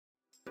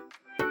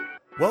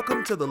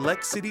Welcome to the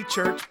Lex City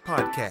Church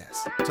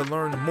podcast. To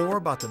learn more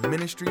about the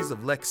ministries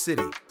of Lex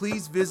City,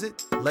 please visit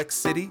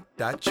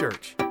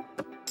lexcity.church.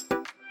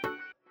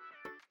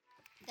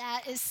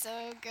 That is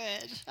so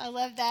good. I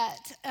love that.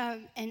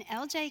 And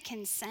LJ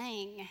can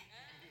sing,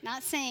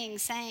 not sing,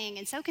 sang,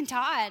 and so can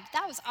Todd.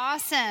 That was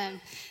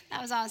awesome.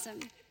 That was awesome.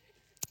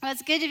 Well,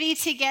 it's good to be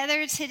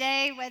together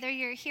today, whether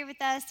you're here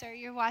with us or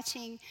you're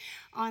watching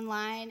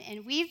online.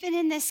 And we've been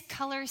in this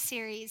color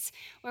series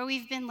where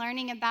we've been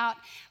learning about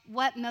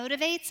what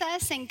motivates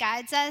us and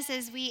guides us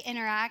as we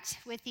interact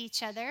with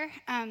each other.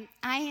 I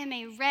am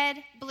a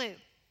red-blue.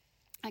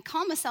 I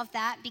call myself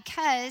that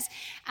because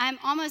I'm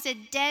almost a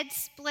dead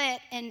split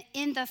and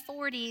in the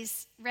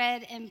 40s,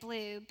 red and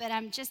blue, but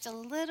I'm just a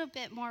little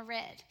bit more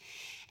red.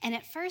 And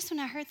at first when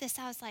I heard this,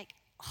 I was like,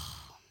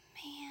 oh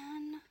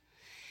man,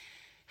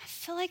 I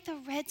feel like the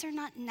reds are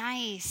not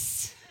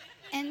nice.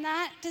 And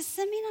does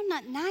that mean I'm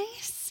not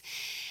nice?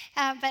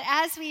 But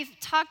as we've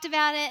talked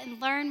about it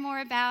and learned more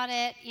about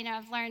it,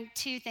 I've learned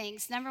two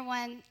things. Number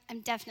one, I'm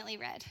definitely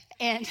red.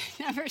 And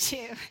number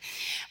two,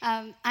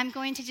 I'm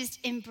going to just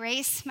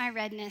embrace my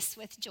redness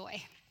with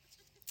joy.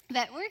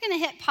 But we're going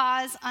to hit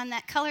pause on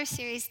that color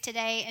series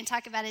today and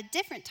talk about a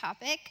different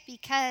topic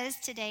because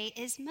today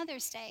is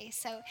Mother's Day.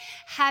 So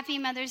happy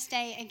Mother's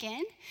Day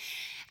again.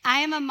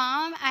 I am a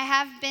mom. I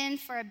have been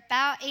for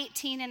about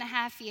 18 and a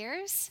half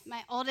years.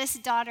 My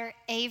oldest daughter,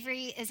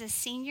 Avery, is a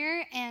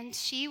senior, and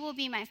she will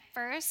be my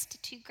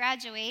first to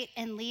graduate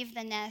and leave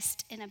the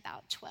nest in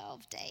about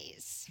 12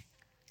 days.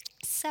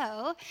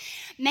 So,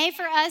 May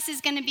for us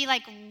is going to be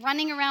like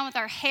running around with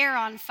our hair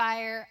on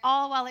fire,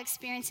 all while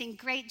experiencing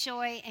great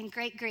joy and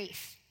great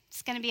grief.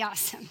 It's going to be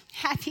awesome.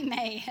 Happy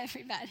May,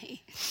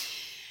 everybody.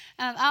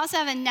 I also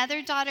have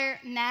another daughter,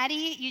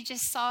 Maddie. You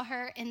just saw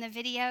her in the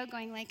video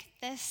going like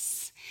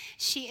this.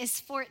 She is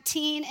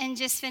 14 and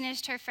just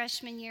finished her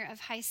freshman year of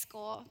high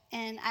school.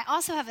 And I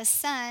also have a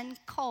son,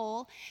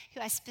 Cole,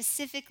 who I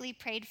specifically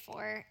prayed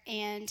for,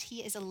 and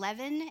he is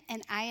 11,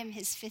 and I am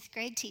his 5th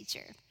grade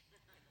teacher.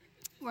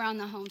 We're on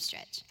the home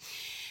stretch.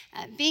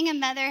 Being a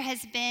mother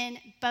has been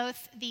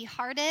both the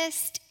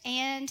hardest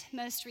and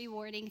most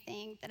rewarding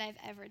thing that I've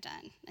ever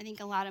done. I think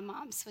a lot of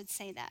moms would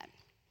say that.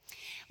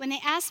 When they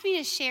asked me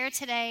to share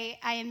today,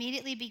 I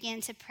immediately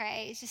began to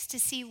pray just to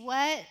see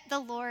what the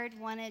Lord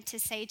wanted to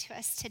say to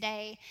us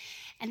today.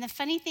 And the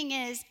funny thing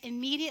is,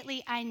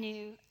 immediately I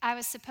knew I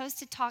was supposed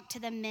to talk to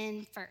the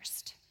men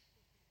first.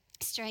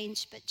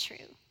 Strange but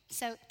true.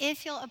 So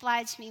if you'll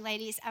oblige me,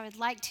 ladies, I would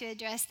like to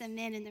address the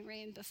men in the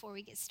room before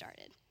we get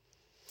started.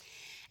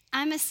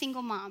 I'm a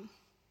single mom.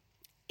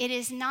 It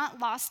is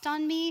not lost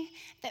on me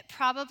that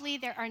probably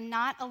there are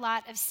not a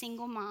lot of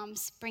single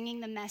moms bringing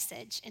the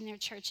message in their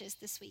churches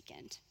this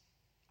weekend.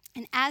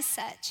 And as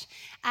such,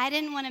 I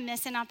didn't want to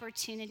miss an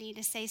opportunity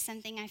to say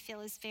something I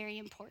feel is very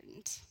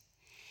important.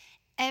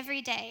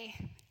 Every day,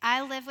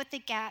 I live with the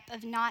gap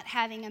of not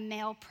having a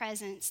male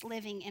presence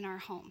living in our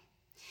home.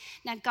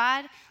 Now,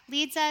 God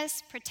leads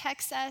us,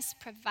 protects us,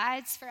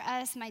 provides for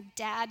us. My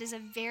dad is a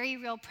very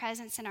real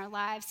presence in our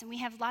lives, and we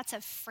have lots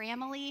of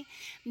family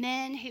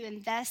men who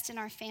invest in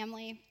our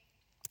family.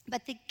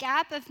 But the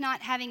gap of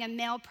not having a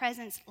male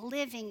presence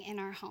living in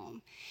our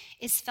home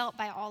is felt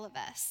by all of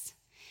us.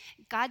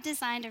 God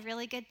designed a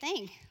really good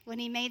thing when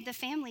he made the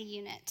family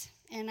unit,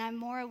 and I'm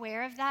more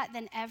aware of that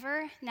than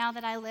ever now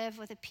that I live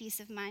with a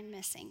piece of mind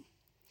missing.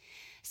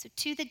 So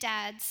to the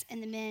dads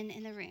and the men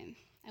in the room,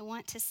 I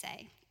want to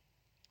say,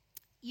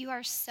 you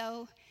are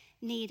so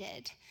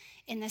needed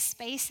in the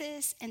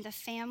spaces and the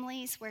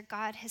families where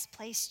God has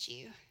placed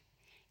you.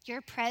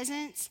 Your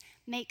presence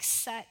makes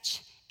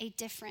such a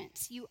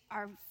difference. You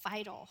are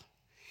vital.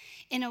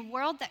 In a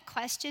world that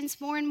questions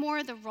more and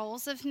more the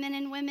roles of men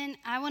and women,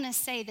 I want to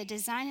say the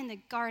design in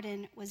the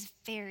garden was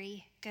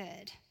very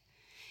good.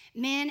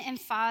 Men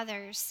and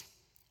fathers,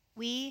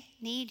 we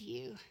need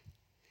you,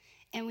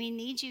 and we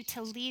need you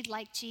to lead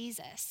like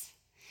Jesus.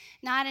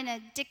 Not in a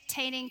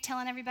dictating,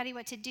 telling everybody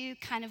what to do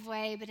kind of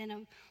way, but in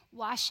a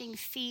washing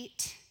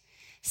feet,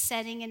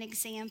 setting an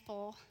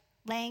example,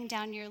 laying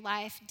down your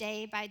life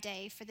day by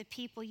day for the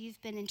people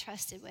you've been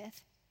entrusted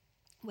with,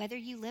 whether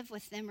you live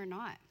with them or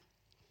not.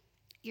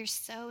 You're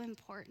so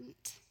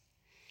important.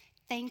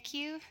 Thank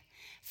you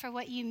for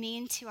what you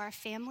mean to our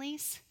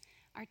families,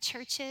 our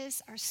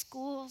churches, our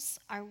schools,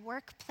 our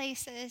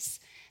workplaces,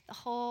 the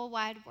whole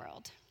wide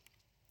world.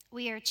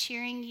 We are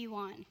cheering you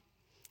on.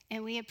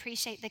 And we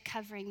appreciate the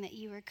covering that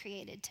you were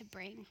created to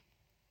bring.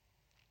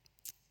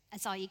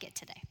 That's all you get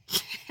today.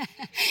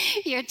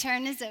 Your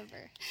turn is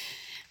over.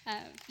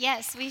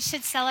 Yes, we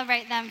should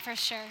celebrate them for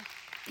sure.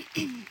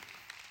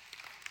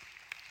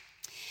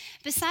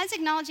 Besides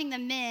acknowledging the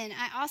men,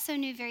 I also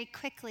knew very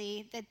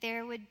quickly that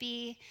there would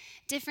be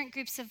different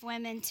groups of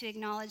women to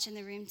acknowledge in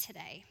the room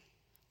today.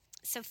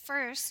 So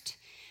first,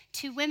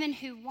 to women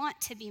who want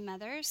to be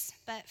mothers,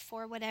 but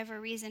for whatever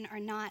reason are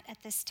not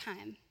at this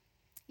time.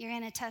 You're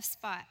in a tough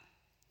spot.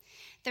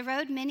 The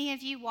road many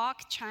of you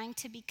walk trying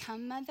to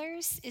become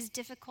mothers is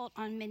difficult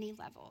on many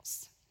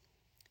levels.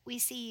 We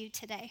see you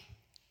today.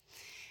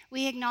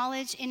 We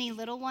acknowledge any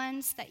little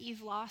ones that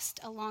you've lost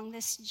along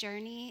this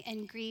journey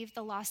and grieve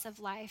the loss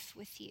of life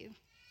with you.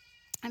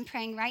 I'm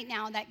praying right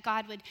now that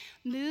God would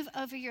move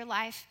over your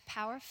life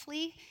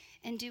powerfully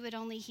and do what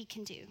only He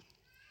can do.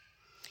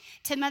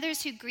 To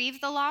mothers who grieve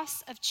the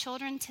loss of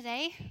children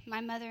today,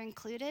 my mother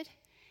included,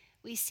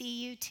 we see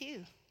you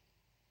too.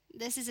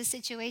 This is a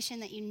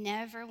situation that you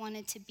never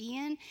wanted to be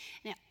in,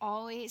 and it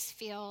always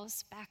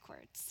feels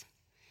backwards.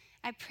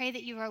 I pray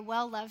that you are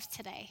well loved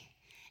today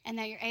and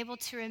that you're able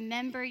to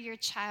remember your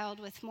child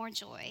with more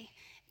joy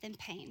than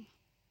pain.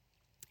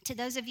 To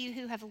those of you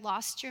who have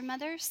lost your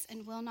mothers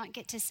and will not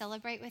get to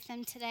celebrate with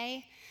them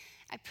today,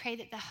 I pray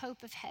that the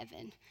hope of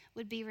heaven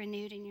would be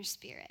renewed in your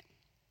spirit.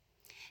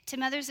 To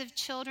mothers of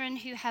children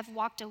who have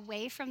walked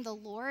away from the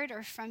Lord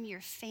or from your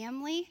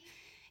family,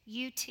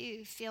 you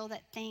too feel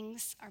that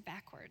things are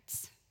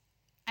backwards.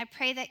 I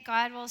pray that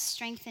God will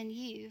strengthen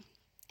you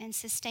and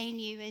sustain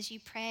you as you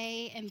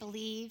pray and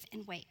believe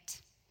and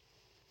wait.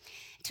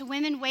 To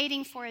women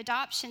waiting for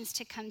adoptions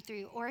to come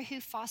through or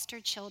who foster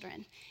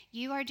children,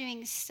 you are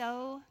doing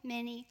so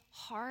many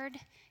hard,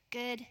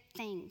 good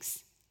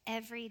things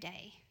every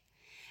day.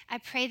 I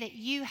pray that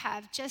you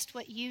have just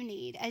what you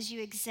need as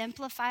you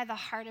exemplify the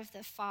heart of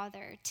the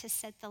Father to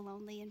set the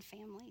lonely in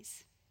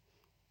families.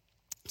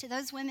 To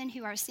those women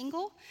who are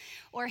single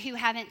or who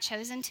haven't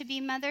chosen to be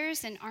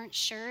mothers and aren't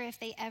sure if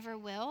they ever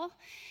will,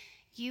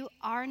 you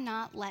are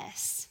not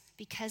less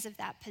because of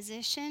that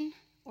position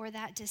or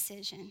that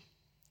decision.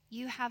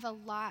 You have a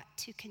lot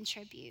to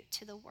contribute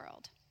to the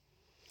world.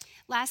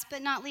 Last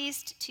but not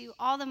least, to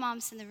all the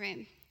moms in the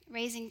room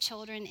raising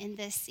children in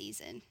this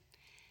season,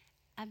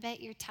 I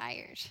bet you're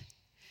tired.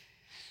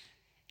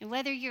 And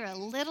whether you're a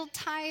little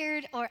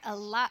tired or a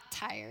lot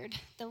tired,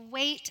 the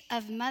weight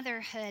of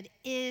motherhood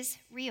is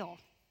real.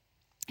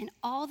 And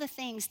all the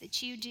things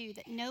that you do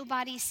that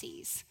nobody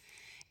sees,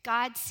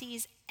 God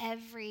sees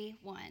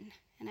everyone.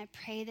 And I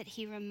pray that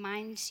He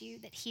reminds you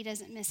that He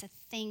doesn't miss a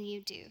thing you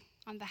do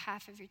on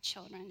behalf of your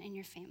children and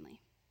your family.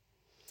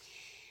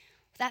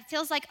 That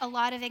feels like a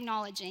lot of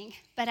acknowledging,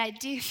 but I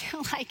do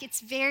feel like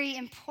it's very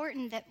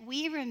important that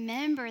we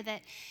remember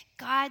that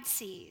God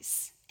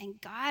sees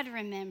and God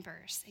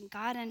remembers and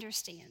God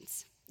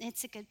understands.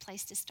 It's a good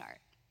place to start.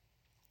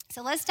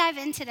 So let's dive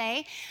in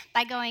today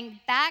by going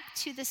back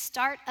to the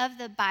start of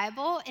the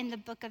Bible in the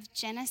book of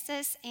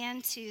Genesis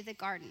and to the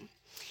garden.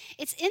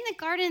 It's in the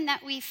garden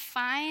that we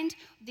find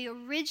the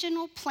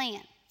original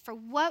plan for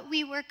what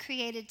we were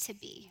created to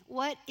be,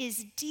 what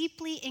is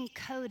deeply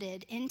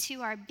encoded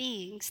into our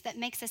beings that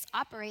makes us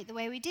operate the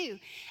way we do,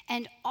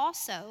 and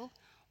also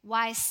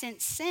why,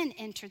 since sin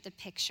entered the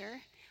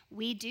picture,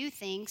 we do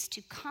things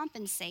to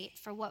compensate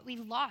for what we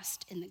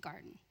lost in the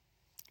garden.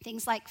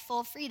 Things like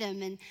full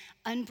freedom and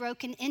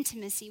unbroken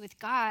intimacy with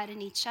God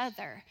and each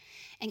other,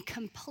 and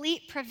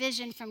complete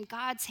provision from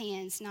God's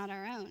hands, not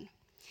our own.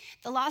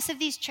 The loss of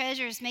these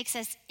treasures makes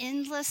us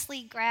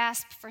endlessly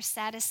grasp for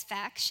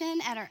satisfaction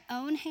at our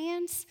own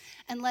hands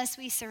unless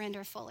we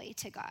surrender fully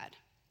to God.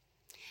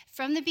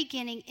 From the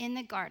beginning in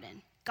the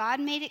garden, God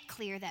made it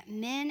clear that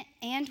men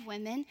and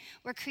women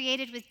were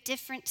created with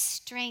different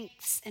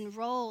strengths and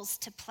roles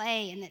to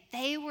play, and that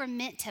they were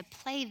meant to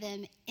play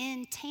them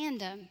in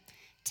tandem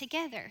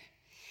together,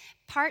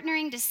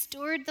 partnering to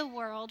steward the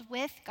world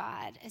with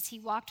God as He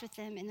walked with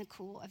them in the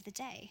cool of the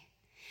day.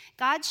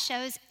 God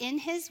shows in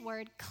His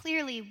word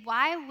clearly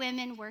why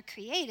women were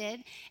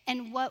created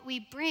and what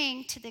we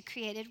bring to the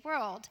created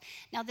world.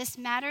 Now, this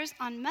matters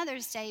on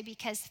Mother's Day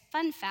because,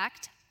 fun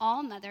fact,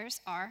 all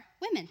mothers are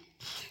women.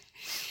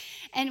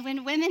 And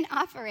when women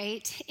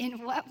operate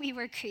in what we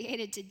were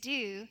created to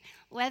do,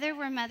 whether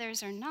we're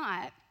mothers or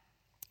not,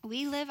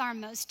 we live our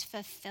most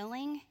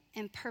fulfilling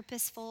and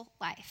purposeful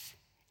life.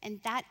 And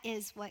that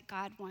is what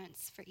God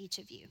wants for each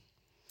of you.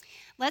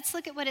 Let's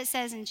look at what it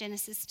says in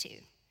Genesis 2.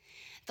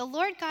 The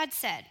Lord God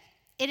said,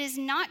 "It is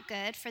not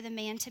good for the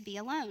man to be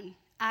alone.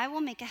 I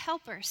will make a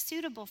helper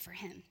suitable for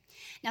him."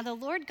 Now the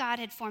Lord God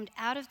had formed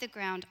out of the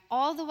ground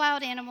all the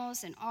wild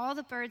animals and all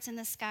the birds in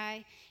the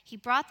sky. He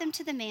brought them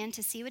to the man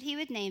to see what he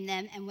would name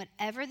them, and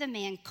whatever the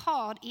man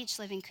called each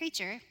living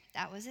creature,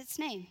 that was its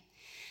name.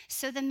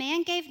 So the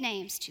man gave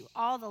names to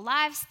all the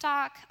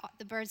livestock,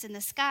 the birds in the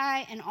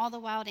sky, and all the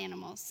wild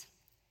animals.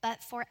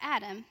 But for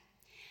Adam,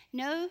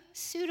 no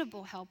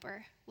suitable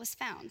helper was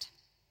found.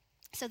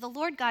 So the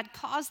Lord God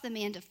caused the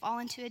man to fall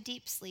into a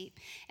deep sleep,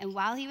 and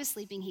while he was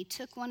sleeping, He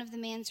took one of the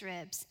man's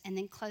ribs and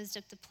then closed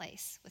up the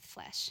place with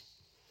flesh.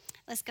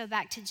 Let's go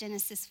back to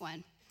Genesis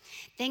 1.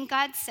 Then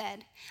God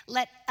said,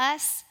 "Let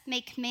us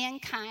make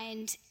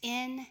mankind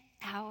in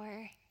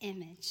our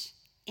image,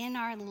 in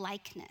our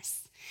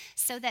likeness,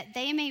 so that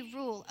they may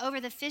rule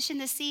over the fish in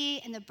the sea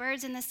and the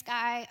birds in the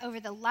sky, over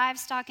the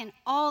livestock and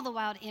all the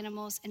wild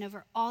animals, and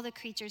over all the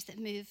creatures that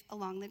move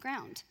along the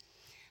ground."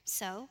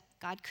 So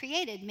God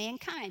created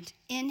mankind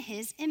in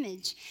His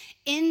image.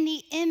 In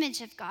the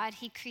image of God,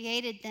 He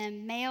created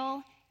them,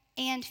 male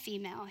and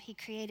female. He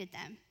created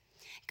them.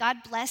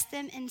 God blessed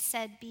them and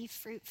said, "Be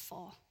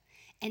fruitful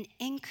and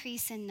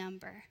increase in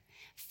number.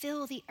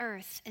 Fill the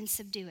earth and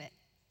subdue it.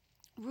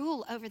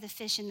 Rule over the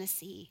fish in the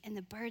sea and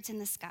the birds in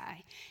the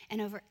sky and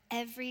over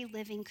every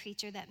living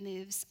creature that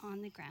moves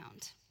on the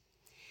ground.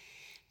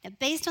 Now,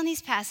 based on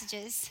these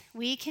passages,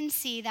 we can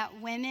see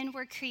that women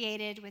were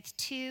created with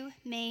two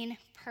main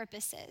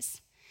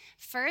purposes.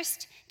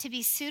 First, to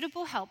be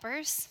suitable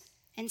helpers,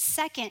 and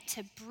second,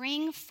 to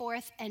bring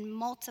forth and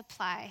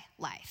multiply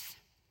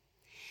life.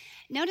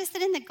 Notice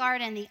that in the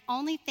garden, the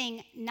only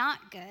thing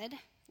not good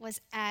was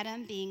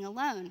Adam being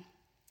alone.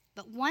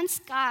 But once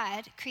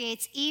God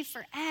creates Eve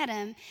for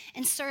Adam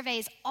and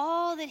surveys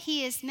all that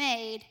he has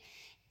made,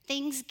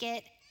 things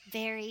get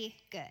very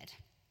good.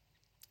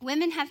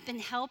 Women have been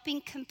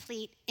helping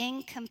complete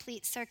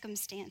incomplete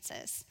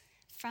circumstances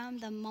from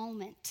the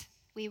moment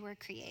we were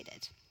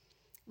created.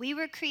 We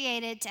were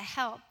created to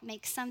help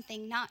make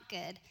something not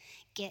good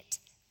get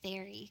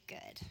very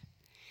good.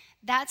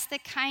 That's the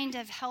kind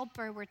of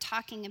helper we're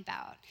talking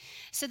about.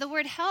 So the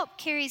word help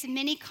carries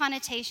many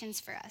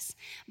connotations for us,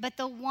 but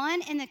the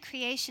one in the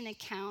creation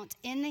account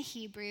in the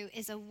Hebrew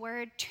is a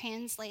word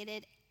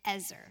translated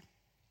ezer.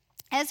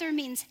 Ezer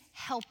means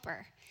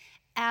helper,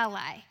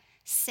 ally,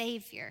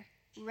 savior,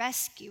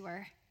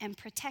 rescuer, and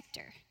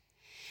protector.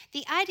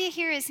 The idea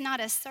here is not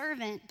a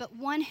servant, but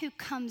one who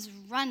comes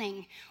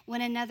running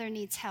when another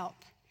needs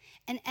help.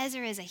 And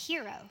Ezer is a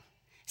hero,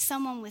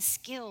 someone with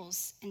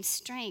skills and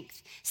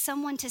strength,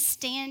 someone to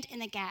stand in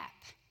the gap.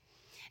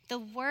 The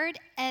word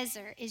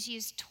Ezer is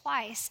used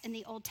twice in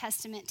the Old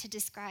Testament to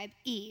describe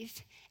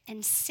Eve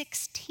and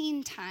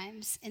 16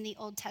 times in the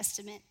Old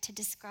Testament to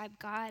describe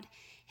God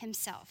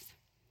himself.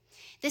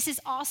 This is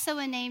also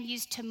a name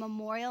used to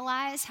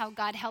memorialize how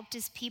God helped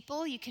his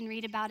people. You can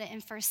read about it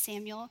in 1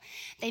 Samuel.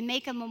 They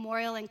make a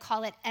memorial and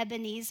call it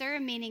Ebenezer,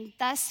 meaning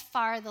thus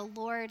far the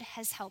Lord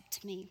has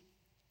helped me.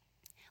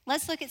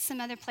 Let's look at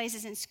some other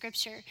places in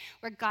Scripture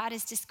where God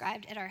is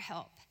described as our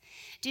help.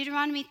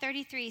 Deuteronomy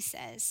 33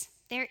 says,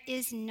 "There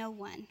is no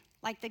one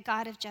like the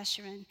God of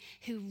Jeshurun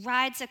who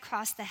rides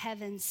across the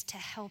heavens to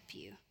help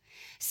you."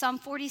 Psalm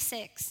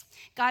 46,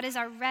 God is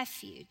our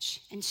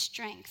refuge and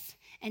strength,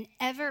 an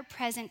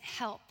ever-present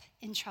help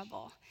in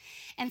trouble.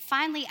 And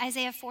finally,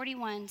 Isaiah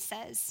 41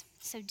 says,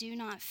 "So do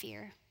not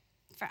fear,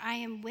 for I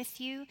am with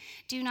you.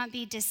 Do not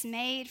be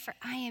dismayed, for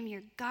I am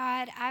your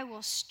God. I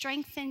will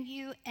strengthen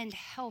you and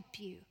help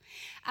you.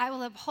 I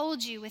will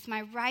uphold you with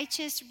my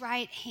righteous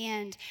right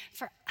hand,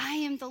 for I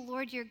am the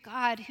Lord your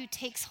God who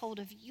takes hold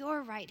of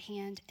your right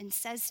hand and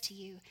says to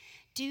you,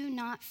 do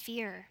not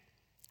fear.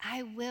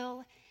 I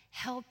will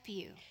help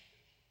you."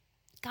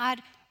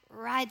 God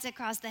rides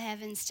across the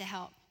heavens to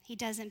help. He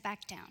doesn't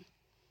back down.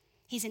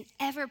 He's an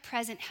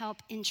ever-present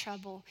help in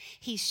trouble.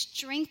 He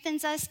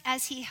strengthens us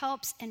as he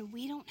helps, and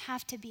we don't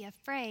have to be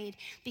afraid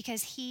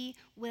because he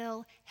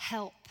will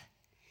help.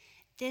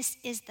 This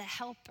is the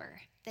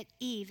helper that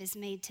Eve is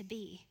made to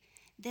be.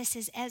 This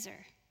is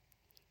Ezer.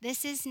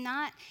 This is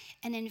not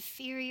an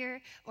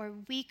inferior or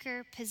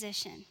weaker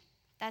position.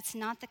 That's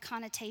not the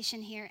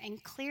connotation here,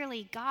 and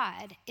clearly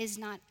God is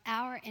not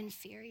our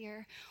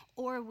inferior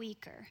or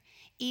weaker,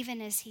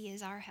 even as he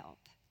is our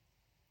help.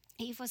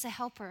 Eve was a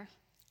helper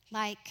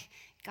like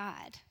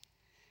God.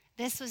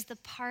 This was the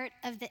part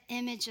of the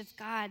image of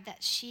God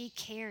that she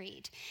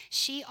carried.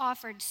 She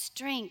offered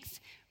strength,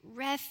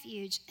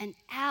 refuge, an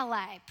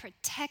ally,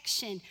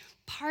 protection,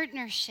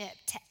 partnership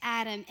to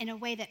Adam in a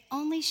way that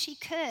only she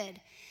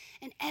could.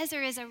 And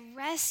Ezer is a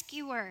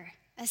rescuer,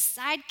 a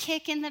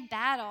sidekick in the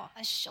battle,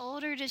 a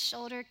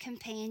shoulder-to-shoulder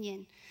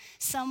companion,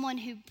 someone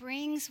who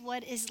brings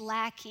what is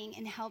lacking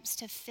and helps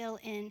to fill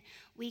in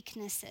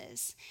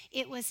weaknesses.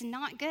 It was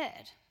not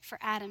good for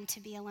Adam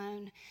to be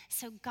alone,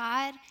 so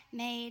God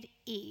made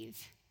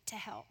Eve to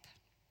help.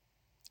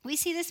 We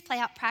see this play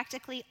out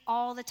practically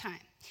all the time.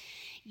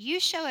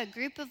 You show a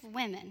group of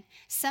women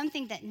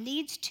something that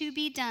needs to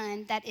be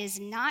done that is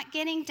not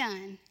getting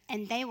done,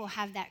 and they will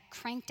have that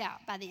cranked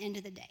out by the end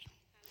of the day.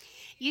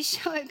 You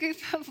show a group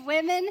of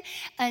women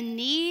a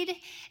need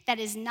that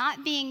is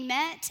not being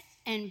met,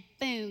 and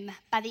boom,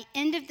 by the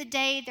end of the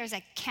day, there's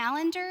a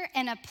calendar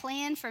and a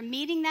plan for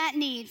meeting that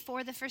need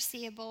for the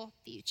foreseeable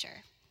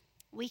future.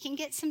 We can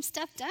get some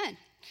stuff done.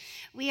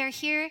 We are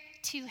here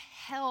to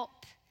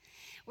help.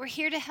 We're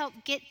here to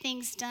help get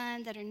things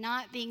done that are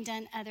not being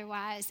done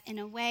otherwise in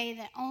a way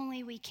that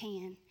only we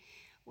can.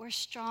 We're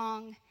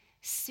strong,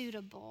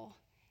 suitable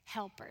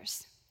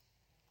helpers.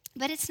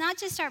 But it's not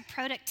just our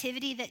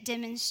productivity that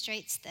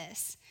demonstrates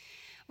this.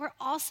 We're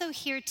also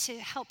here to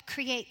help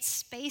create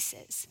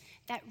spaces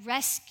that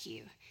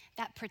rescue,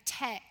 that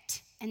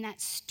protect, and that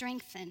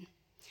strengthen,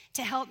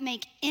 to help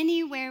make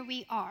anywhere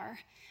we are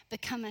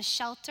become a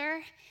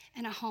shelter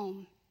and a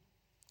home.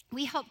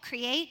 We help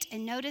create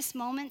and notice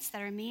moments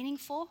that are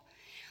meaningful.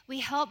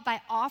 We help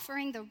by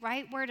offering the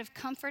right word of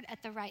comfort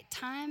at the right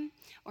time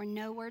or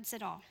no words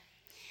at all.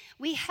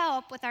 We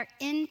help with our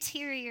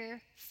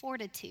interior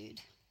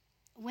fortitude.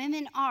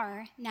 Women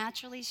are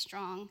naturally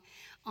strong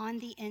on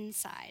the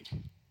inside.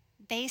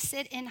 They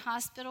sit in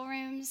hospital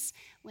rooms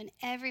when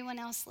everyone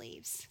else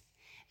leaves.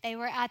 They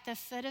were at the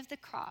foot of the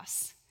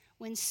cross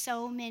when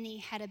so many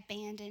had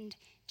abandoned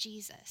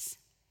Jesus.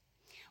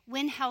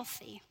 When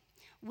healthy,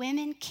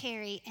 Women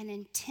carry an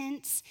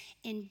intense,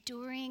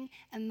 enduring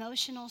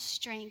emotional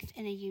strength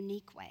in a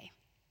unique way.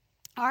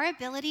 Our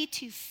ability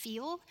to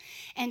feel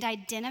and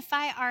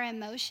identify our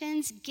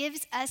emotions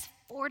gives us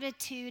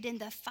fortitude in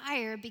the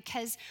fire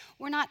because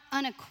we're not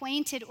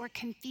unacquainted or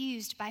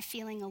confused by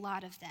feeling a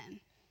lot of them.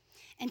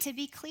 And to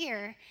be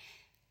clear,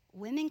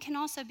 women can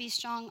also be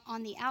strong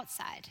on the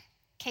outside.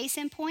 Case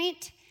in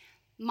point,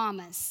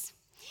 mamas.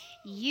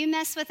 You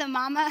mess with a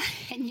mama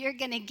and you're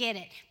gonna get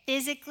it.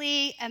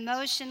 Physically,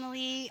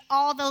 emotionally,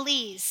 all the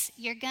lees,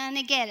 you're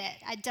gonna get it.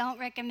 I don't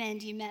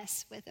recommend you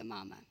mess with a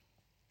mama.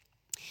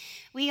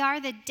 We are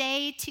the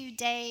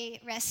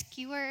day-to-day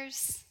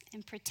rescuers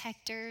and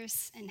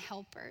protectors and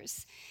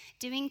helpers,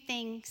 doing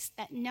things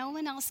that no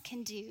one else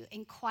can do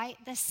in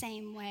quite the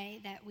same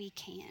way that we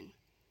can.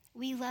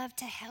 We love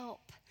to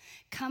help,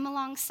 come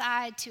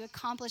alongside to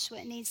accomplish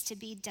what needs to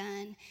be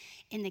done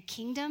in the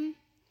kingdom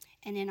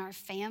and in our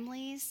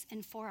families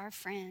and for our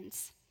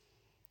friends.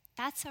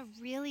 That's a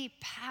really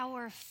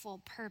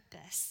powerful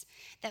purpose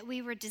that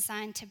we were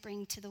designed to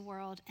bring to the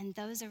world and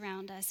those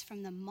around us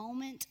from the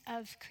moment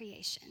of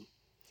creation.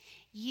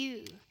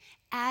 You,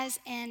 as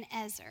an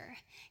Ezer,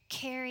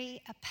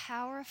 carry a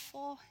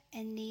powerful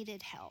and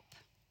needed help.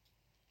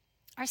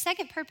 Our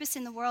second purpose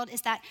in the world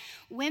is that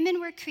women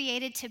were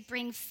created to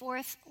bring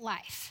forth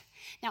life.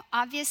 Now,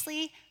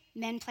 obviously,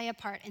 men play a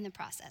part in the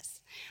process.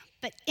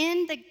 But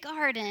in the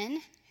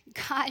garden,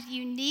 God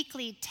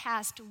uniquely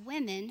tasked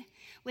women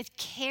with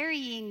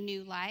carrying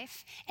new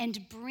life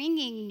and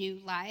bringing new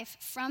life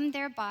from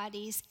their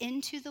bodies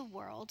into the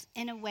world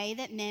in a way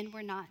that men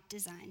were not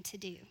designed to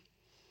do.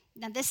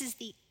 Now, this is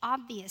the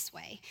obvious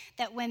way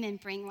that women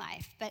bring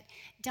life, but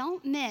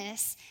don't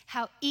miss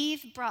how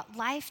Eve brought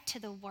life to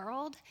the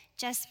world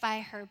just by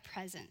her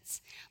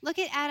presence. Look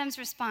at Adam's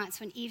response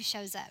when Eve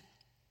shows up.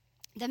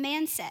 The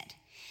man said,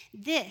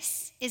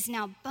 "This is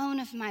now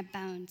bone of my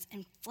bones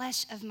and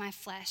flesh of my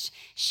flesh.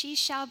 She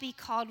shall be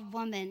called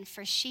woman,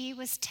 for she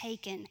was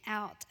taken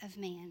out of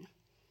man."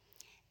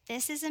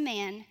 This is a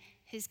man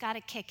who's got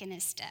a kick in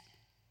his step.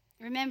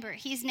 Remember,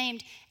 he's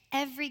named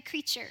every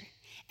creature,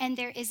 and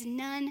there is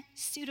none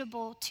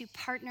suitable to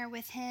partner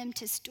with him,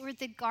 to steward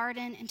the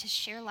garden, and to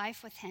share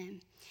life with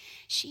him.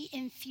 She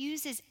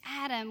infuses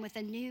Adam with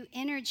a new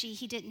energy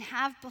he didn't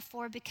have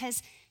before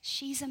because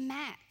she's a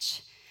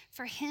match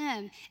for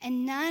him,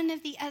 and none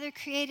of the other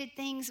created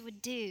things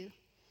would do.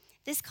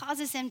 This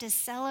causes him to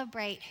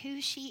celebrate who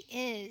she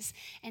is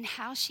and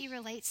how she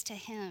relates to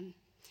him.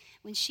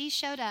 When she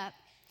showed up,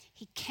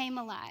 he came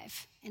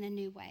alive in a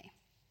new way.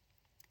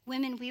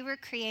 Women, we were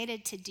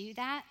created to do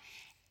that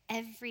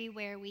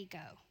everywhere we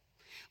go.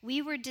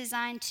 We were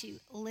designed to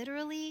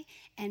literally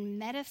and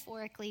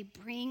metaphorically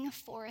bring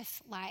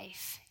forth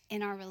life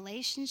in our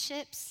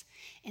relationships,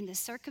 in the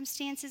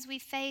circumstances we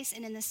face,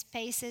 and in the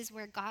spaces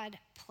where God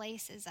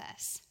places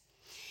us.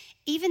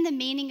 Even the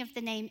meaning of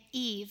the name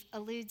Eve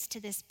alludes to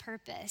this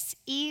purpose.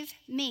 Eve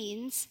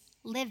means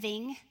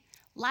living,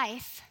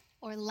 life,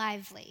 or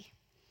lively.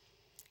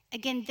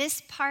 Again,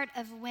 this part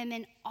of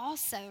women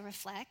also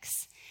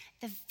reflects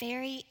the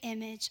very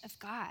image of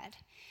God,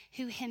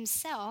 who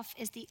himself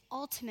is the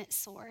ultimate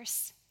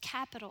source,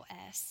 capital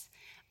S,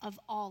 of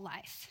all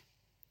life.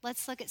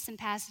 Let's look at some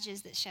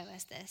passages that show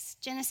us this.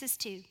 Genesis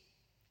 2.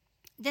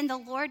 Then the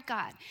Lord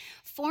God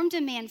formed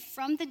a man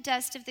from the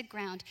dust of the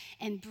ground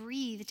and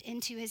breathed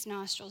into his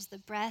nostrils the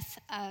breath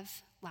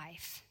of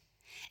life.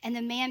 And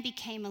the man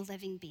became a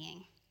living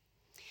being.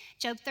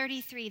 Job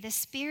 33, the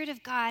Spirit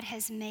of God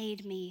has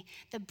made me.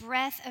 The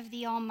breath of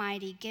the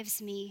Almighty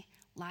gives me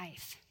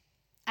life.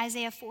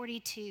 Isaiah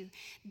 42,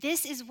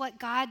 this is what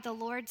God the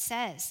Lord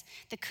says,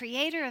 the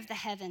creator of the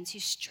heavens, who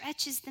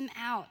stretches them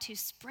out, who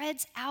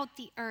spreads out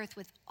the earth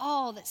with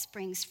all that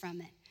springs from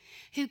it,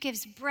 who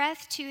gives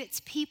breath to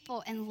its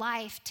people and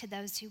life to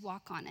those who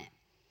walk on it.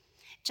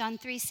 John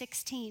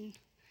 3:16,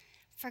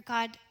 for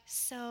God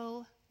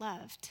so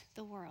loved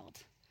the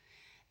world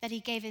that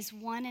he gave his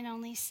one and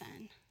only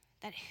Son,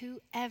 that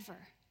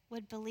whoever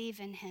would believe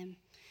in him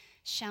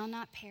shall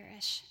not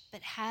perish,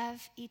 but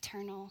have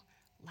eternal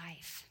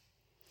life.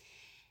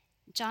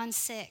 John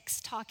 6,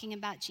 talking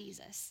about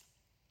Jesus.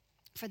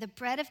 For the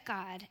bread of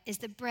God is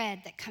the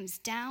bread that comes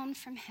down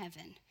from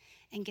heaven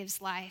and gives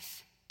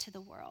life to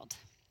the world.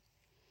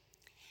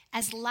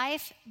 As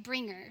life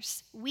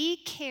bringers, we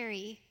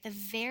carry the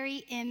very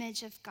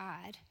image of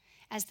God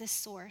as the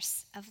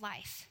source of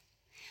life.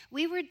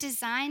 We were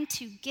designed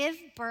to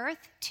give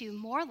birth to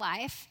more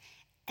life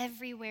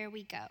everywhere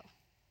we go.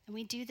 And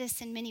we do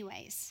this in many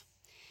ways.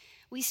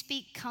 We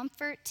speak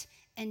comfort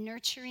and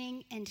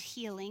nurturing and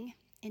healing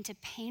into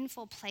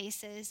painful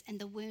places and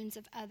the wounds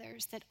of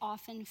others that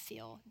often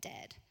feel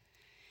dead.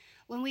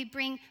 When we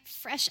bring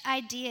fresh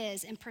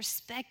ideas and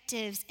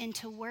perspectives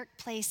into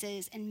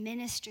workplaces and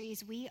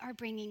ministries, we are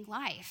bringing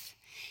life.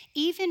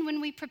 Even when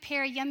we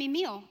prepare a yummy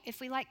meal, if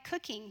we like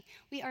cooking,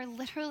 we are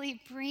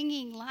literally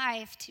bringing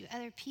life to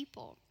other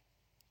people.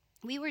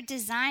 We were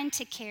designed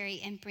to carry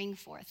and bring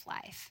forth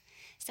life.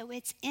 So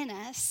it's in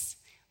us,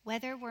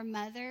 whether we're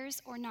mothers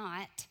or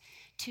not,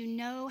 to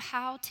know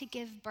how to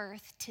give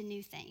birth to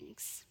new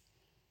things,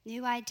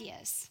 new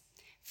ideas,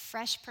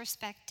 fresh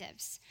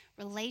perspectives,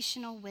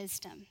 relational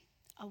wisdom,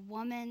 a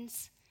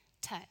woman's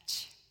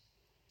touch.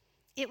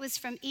 It was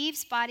from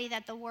Eve's body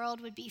that the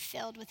world would be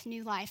filled with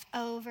new life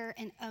over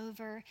and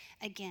over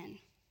again.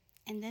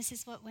 And this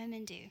is what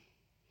women do.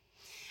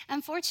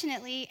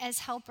 Unfortunately, as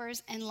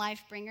helpers and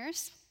life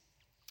bringers,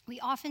 we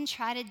often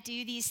try to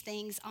do these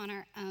things on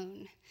our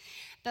own.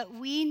 But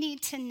we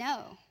need to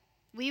know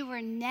we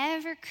were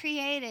never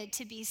created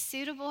to be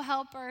suitable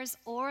helpers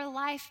or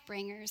life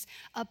bringers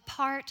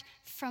apart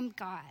from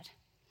God.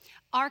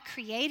 Our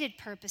created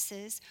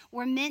purposes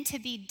were meant to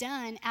be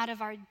done out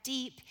of our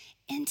deep,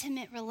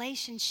 intimate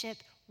relationship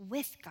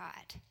with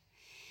God.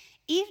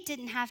 Eve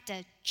didn't have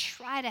to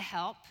try to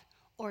help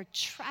or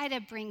try to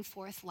bring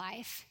forth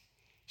life.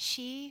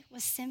 She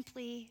was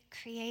simply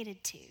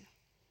created to.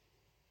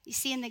 You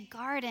see, in the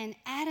garden,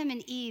 Adam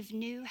and Eve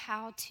knew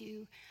how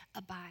to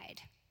abide.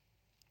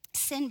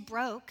 Sin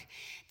broke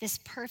this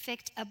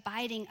perfect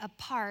abiding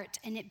apart,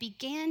 and it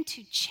began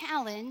to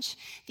challenge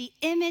the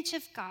image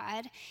of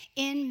God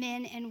in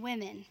men and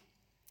women.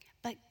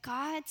 But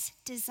God's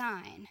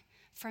design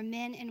for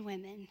men and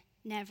women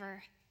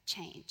never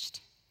changed.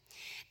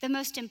 The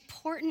most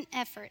important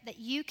effort that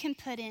you can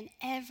put in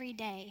every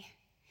day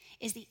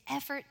is the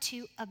effort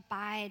to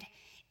abide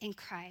in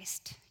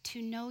Christ,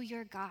 to know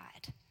your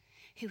God,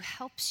 who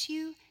helps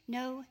you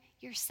know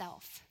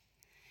yourself,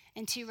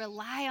 and to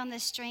rely on the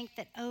strength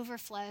that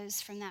overflows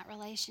from that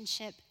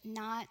relationship,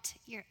 not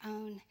your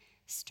own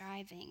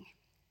striving.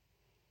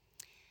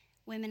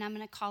 Women, I'm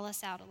going to call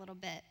us out a little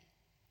bit.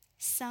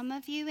 Some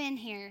of you in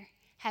here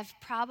have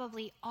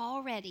probably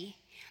already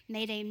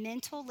made a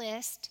mental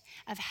list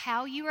of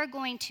how you are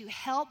going to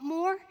help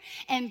more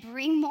and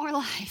bring more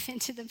life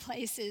into the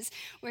places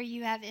where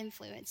you have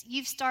influence.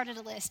 You've started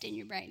a list in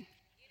your brain.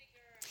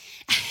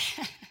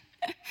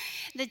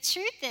 The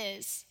truth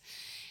is,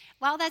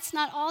 while that's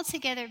not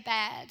altogether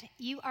bad,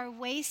 you are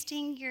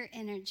wasting your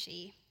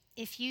energy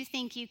if you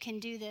think you can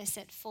do this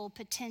at full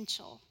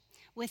potential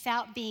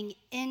without being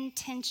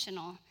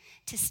intentional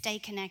to stay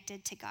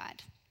connected to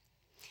God.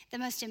 The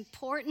most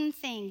important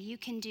thing you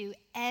can do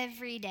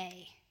every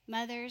day,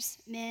 mothers,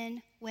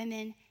 men,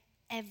 women,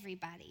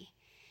 everybody,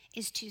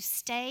 is to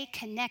stay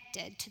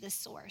connected to the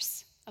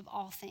source of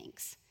all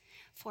things.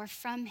 For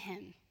from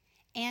him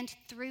and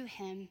through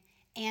him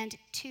and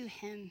to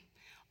him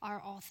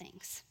are all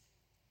things.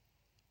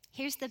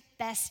 Here's the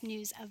best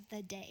news of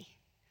the day.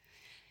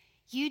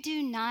 You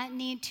do not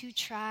need to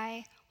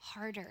try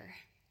harder.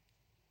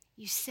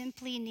 You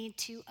simply need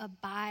to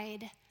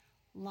abide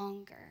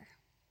longer.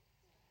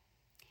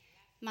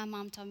 My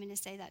mom told me to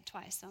say that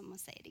twice, so I'm going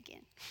to say it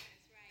again.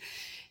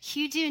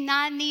 You do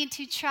not need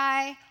to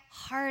try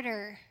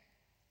harder.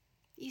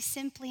 You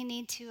simply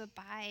need to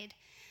abide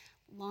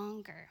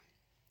longer,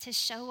 to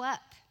show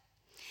up,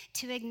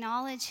 to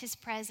acknowledge his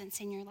presence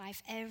in your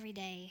life every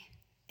day.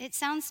 It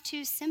sounds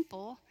too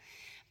simple,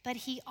 but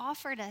he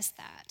offered us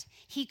that.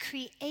 He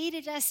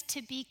created us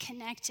to be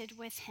connected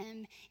with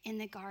him in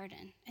the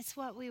garden. It's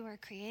what we were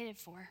created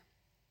for.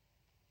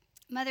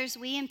 Mothers,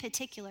 we in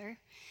particular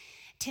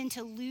tend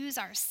to lose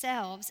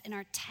ourselves in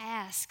our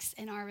tasks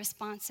and our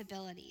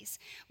responsibilities.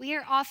 We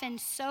are often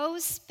so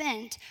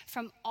spent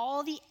from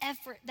all the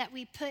effort that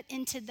we put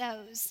into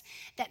those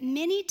that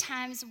many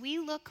times we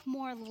look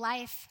more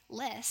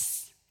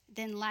lifeless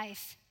than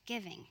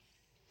life-giving.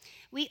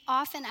 We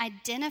often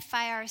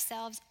identify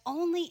ourselves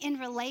only in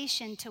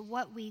relation to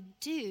what we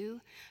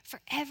do for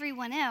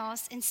everyone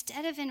else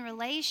instead of in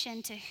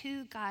relation to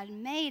who God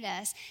made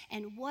us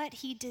and what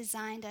he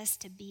designed us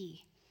to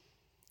be.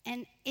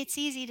 And it's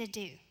easy to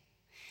do.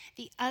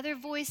 The other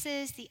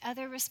voices, the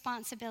other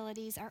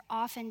responsibilities are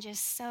often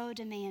just so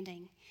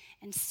demanding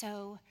and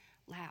so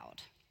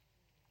loud.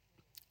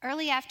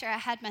 Early after I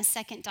had my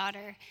second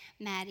daughter,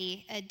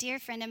 Maddie, a dear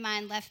friend of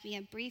mine left me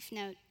a brief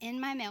note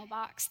in my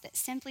mailbox that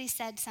simply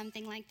said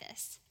something like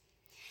this: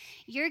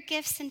 "Your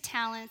gifts and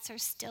talents are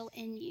still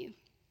in you.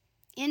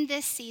 In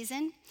this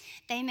season,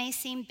 they may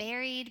seem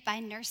buried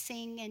by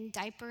nursing and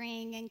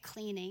diapering and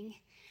cleaning,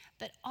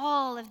 but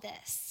all of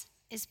this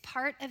is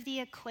part of the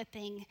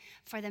equipping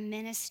for the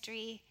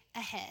ministry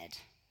ahead.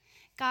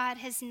 God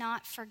has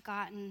not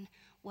forgotten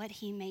what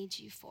he made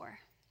you for."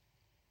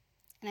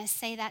 And I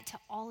say that to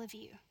all of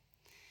you.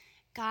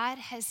 God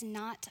has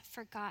not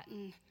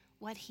forgotten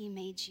what he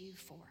made you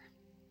for.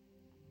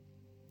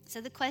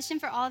 So the question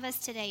for all of us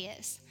today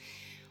is,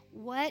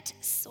 what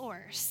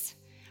source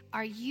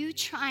are you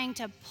trying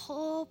to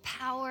pull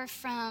power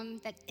from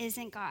that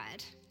isn't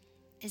God?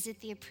 Is it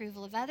the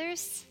approval of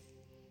others?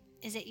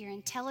 Is it your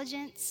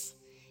intelligence?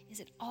 Is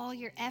it all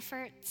your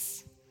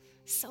efforts?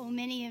 So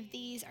many of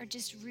these are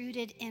just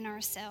rooted in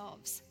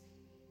ourselves.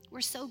 We're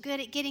so good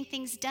at getting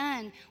things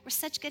done. We're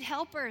such good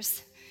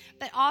helpers.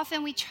 But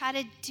often we try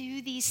to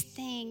do these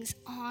things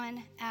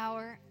on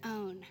our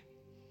own.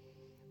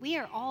 We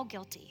are all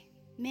guilty,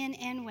 men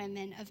and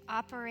women, of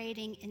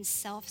operating in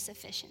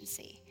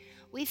self-sufficiency.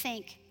 We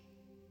think,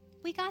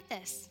 we got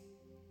this.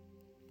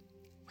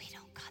 We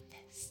don't got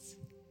this.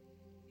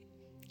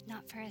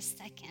 not for a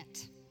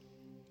second.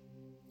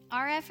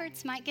 Our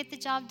efforts might get the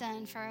job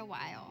done for a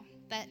while,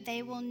 but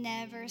they will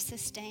never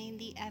sustain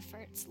the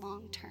efforts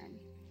long term.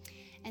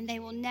 And they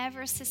will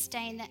never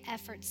sustain the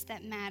efforts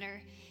that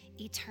matter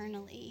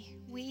eternally.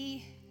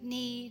 We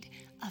need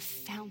a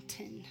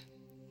fountain,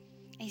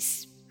 a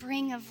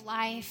spring of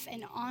life,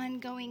 an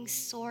ongoing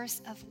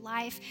source of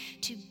life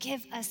to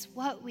give us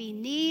what we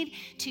need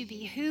to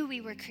be who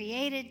we were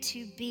created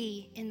to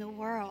be in the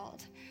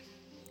world.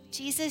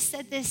 Jesus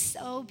said this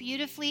so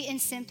beautifully and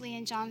simply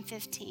in John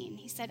 15.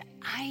 He said,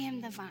 I am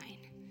the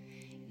vine.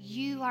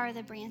 You are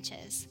the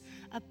branches.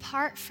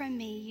 Apart from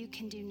me, you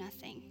can do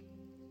nothing.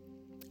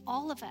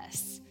 All of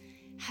us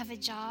have a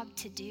job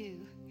to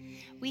do.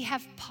 We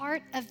have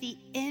part of the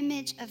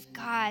image of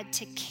God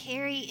to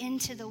carry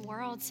into the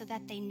world so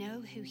that they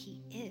know who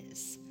he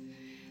is.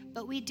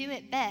 But we do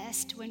it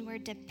best when we're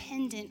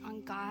dependent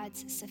on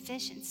God's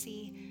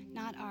sufficiency,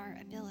 not our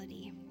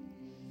ability.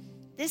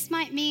 This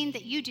might mean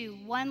that you do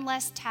one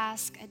less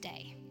task a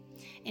day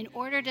in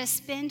order to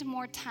spend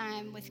more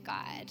time with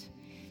God.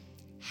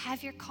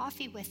 Have your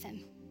coffee with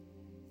him.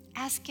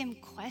 Ask him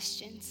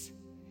questions.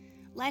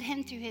 Let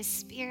him, through his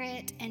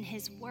Spirit and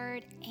his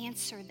word,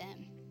 answer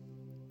them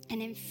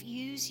and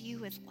infuse you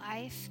with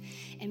life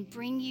and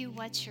bring you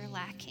what you're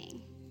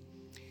lacking.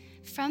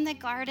 From the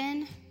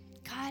garden,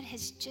 God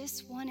has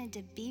just wanted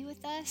to be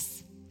with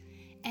us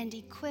and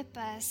equip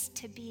us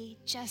to be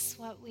just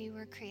what we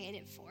were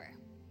created for.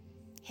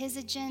 His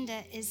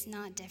agenda is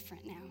not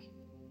different now.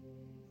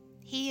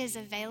 He is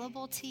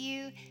available to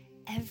you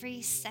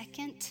every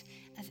second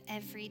of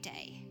every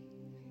day.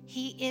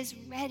 He is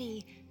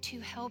ready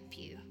to help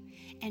you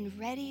and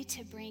ready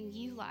to bring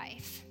you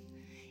life,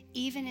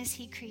 even as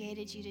he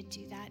created you to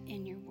do that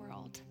in your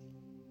world.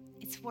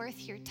 It's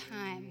worth your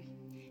time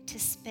to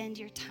spend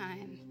your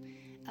time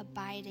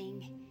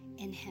abiding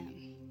in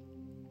him.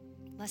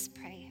 Let's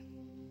pray.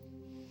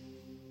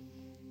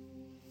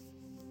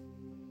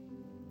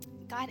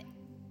 God,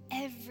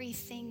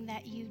 everything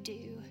that you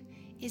do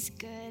is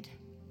good.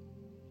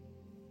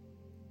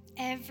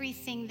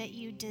 Everything that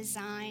you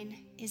design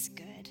is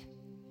good.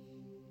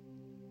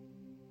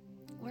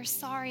 We're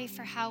sorry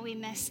for how we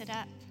mess it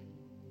up.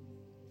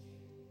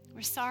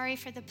 We're sorry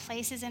for the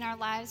places in our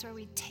lives where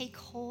we take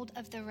hold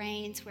of the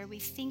reins, where we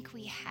think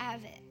we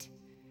have it.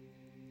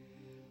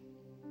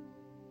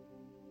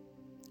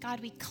 God,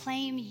 we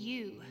claim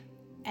you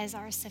as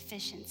our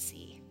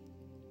sufficiency.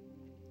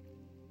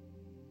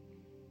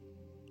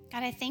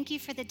 God, I thank you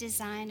for the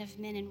design of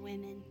men and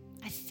women.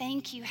 I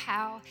thank you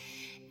how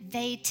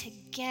they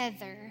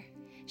together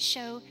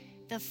show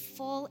the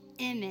full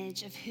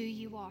image of who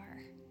you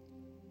are.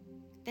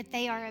 That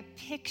they are a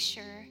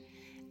picture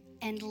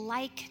and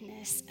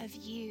likeness of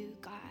you,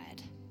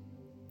 God.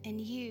 And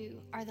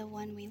you are the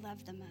one we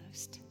love the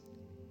most.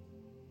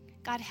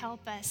 God,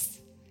 help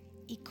us,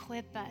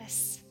 equip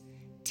us,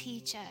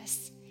 teach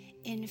us,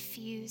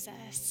 infuse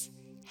us,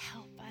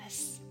 help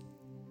us.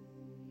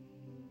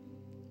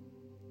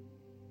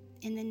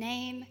 In the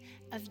name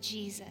of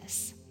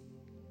Jesus,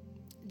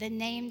 the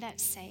name that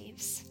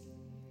saves,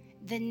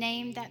 the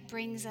name that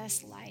brings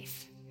us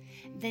life,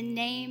 the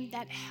name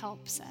that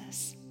helps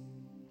us.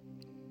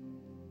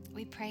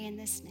 We pray in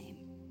this name.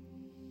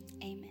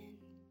 Amen.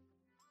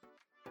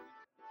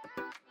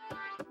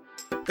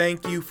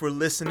 Thank you for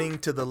listening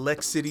to the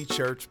Lex City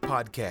Church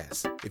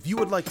podcast. If you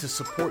would like to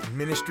support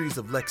ministries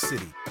of Lex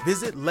City,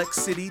 visit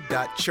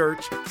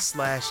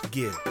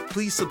lexcity.church/give.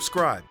 Please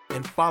subscribe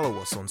and follow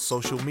us on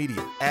social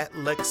media at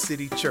Lex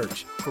City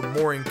Church for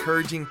more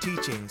encouraging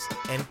teachings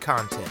and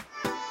content.